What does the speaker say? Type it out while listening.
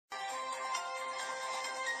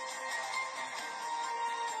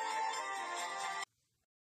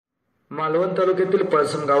मालवण तालुक्यातील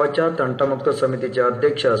पळसम गावाच्या तंटामुक्त समितीचे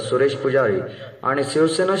अध्यक्ष सुरेश पुजारी आणि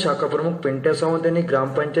शिवसेना शाखाप्रमुख पिंट्या सावंत यांनी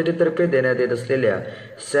ग्रामपंचायतीतर्फे देण्यात येत असलेल्या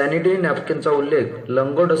सॅनिटरी नॅपकिनचा उल्लेख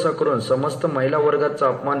लंगोट असा करून समस्त महिला वर्गाचा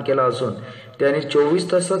अपमान केला असून त्यांनी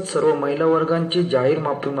 24 तासात सर्व महिला वर्गांची जाहीर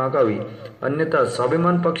माफी मागावी, अन्यथा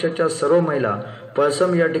स्वाभिमान पक्षाच्या सर्व महिला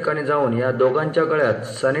पळसम या ठिकाणी जाऊन या दोघांच्या गळ्यात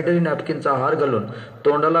सॅनिटरी नॅपकिनचा हार घालून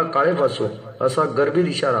तोंडाला काळे फासू असा गर्भीर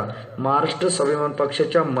इशारा महाराष्ट्र स्वाभिमान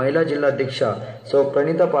पक्षाच्या महिला जिल्हाध्यक्षा सौ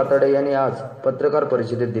प्रणिता पाताडे यांनी आज पत्रकार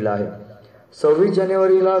परिषदेत दिला आहे। 26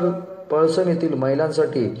 जानेवारीला पळसम येथील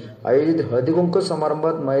महिलांसाठी आयोजित हळदीकुंकू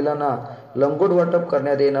समारंभात महिलांना लंगोट वाटप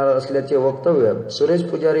करण्यात येणार असल्याचे वक्तव्य सुरेश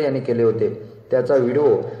पुजारी यांनी केले होते। त्याचा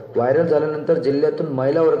व्हिडिओ व्हायरल झाल्यानंतर जिल्ह्यातून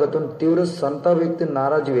महिला वर्गातून तीव्र संताप व्यक्त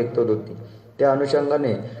नाराजी व्यक्त होत होती। त्या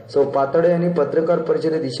अनुषंगाने सौ पाताडे यांनी पत्रकार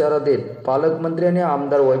परिषदेत इशारा देत पालकमंत्री आणि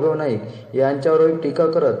आमदार वैभव नाईक यांच्यावर टीका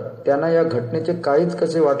करत त्यांना या घटनेचे काहीच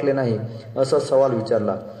कसे वाटले नाही असा सवाल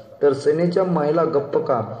विचारला। तर सेनेच्या महिला गप्प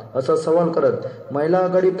का असा सवाल करत महिला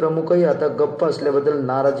आघाडी प्रमुखही आता गप्प असल्याबद्दल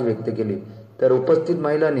नाराजी व्यक्त केली। तर उपस्थित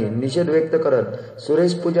महिलांनी निषेध व्यक्त करत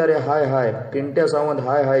सुरेश पुजारी हाय हाय, पिंट्या सावंत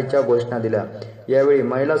हाय हायच्या घोषणा दिल्या। यावेळी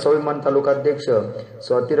महिला स्वाभिमान तालुकाध्यक्ष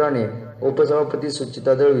स्वाती राणे, उपसभापती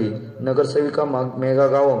सुचिता दळवी, नगरसेविका मेघा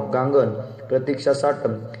गांगण, प्रतीक्षा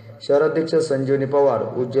साटम, शहराध्यक्ष संजीवनी पवार,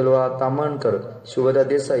 उज्ज्वला तामणकर, शुभदा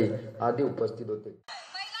देसाई आदी उपस्थित होते।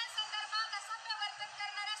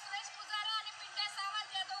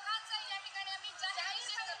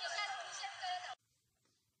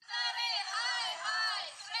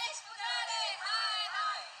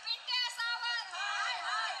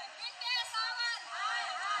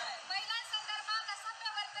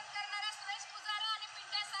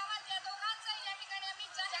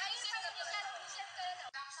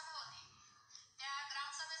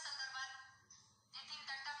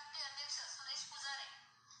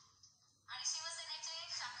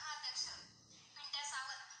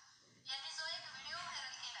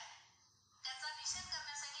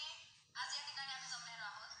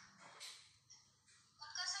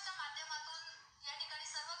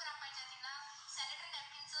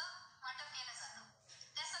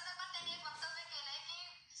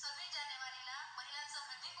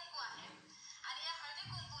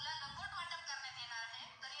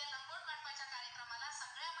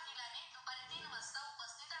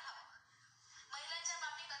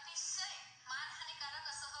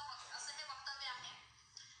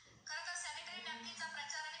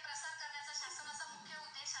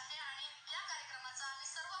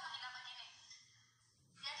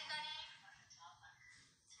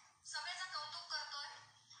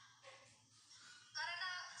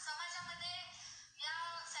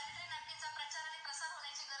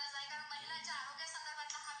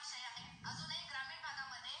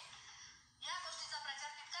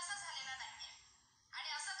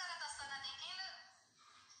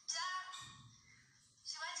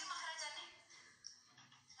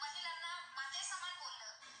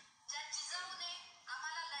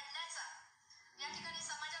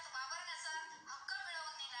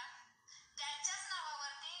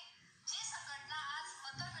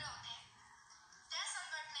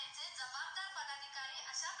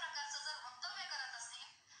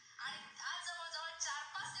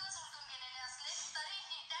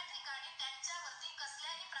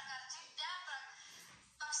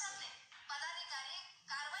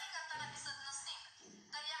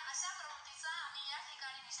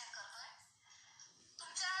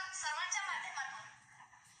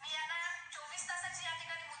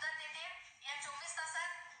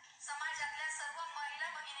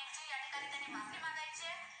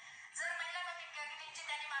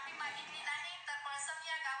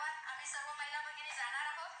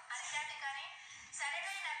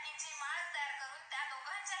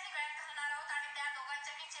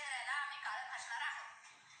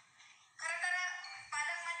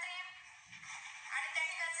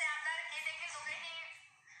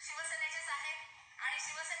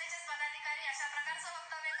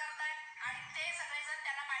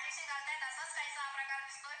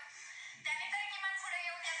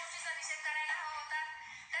 निषेध करायला हवा होता।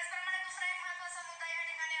 त्याचप्रमाणे दुसरा एक महत्त्वाचा मुद्दा या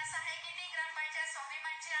ठिकाणी असा आहे की